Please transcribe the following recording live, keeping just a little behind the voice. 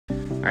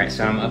Alright,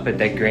 so I'm up at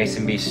the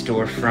Graeson Bee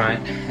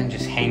storefront and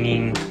just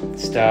hanging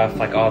stuff,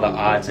 like all the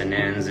odds and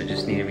ends that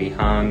just need to be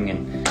hung.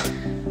 And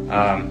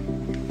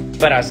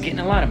but I was getting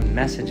a lot of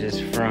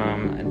messages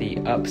from the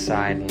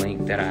Upside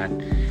link that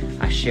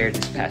I shared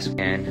this past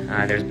weekend.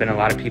 There's been a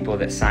lot of people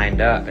that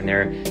signed up and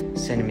they're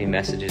sending me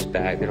messages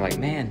back. They're like,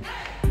 man,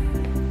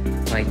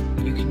 like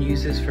you can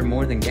use this for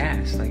more than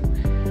gas. Like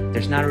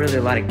there's not really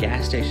a lot of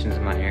gas stations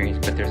in my areas,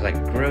 but there's like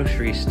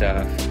grocery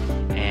stuff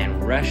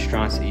and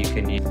restaurants that you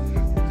can use.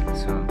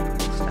 So I'm putting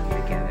stuff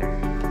together.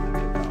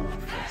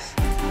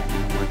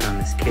 Work on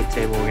this kid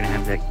table. We're gonna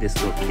have like this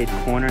little kid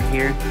corner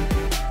here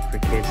for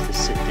kids to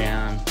sit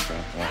down. So,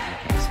 well, you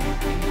can't see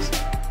anything.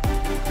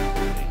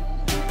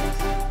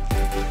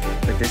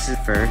 But this is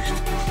the first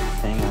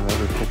thing I've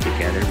ever put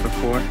together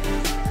before.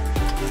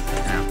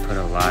 And I've put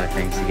a lot of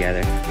things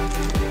together.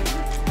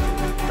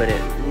 But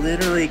it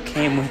literally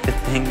came with a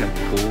thing of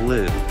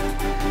glue.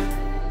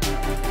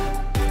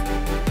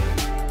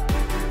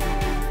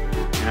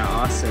 And I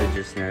also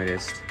just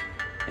noticed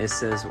it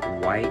says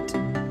white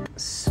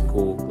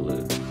school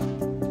glue.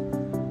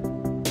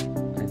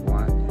 Like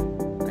why?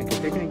 Like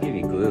if they're gonna give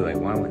you glue, like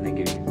why wouldn't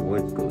they give you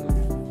wood glue?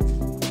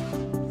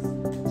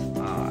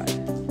 Odd.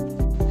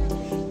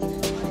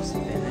 It's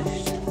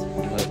finished.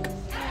 Look.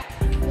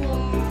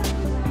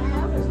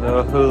 Those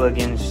little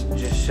hooligans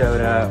just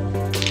showed up.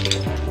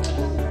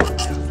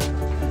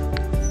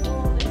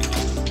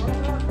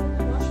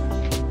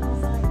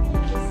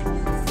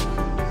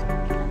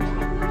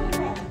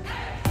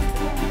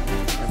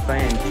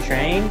 Playing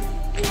train?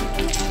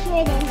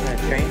 A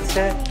train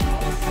set?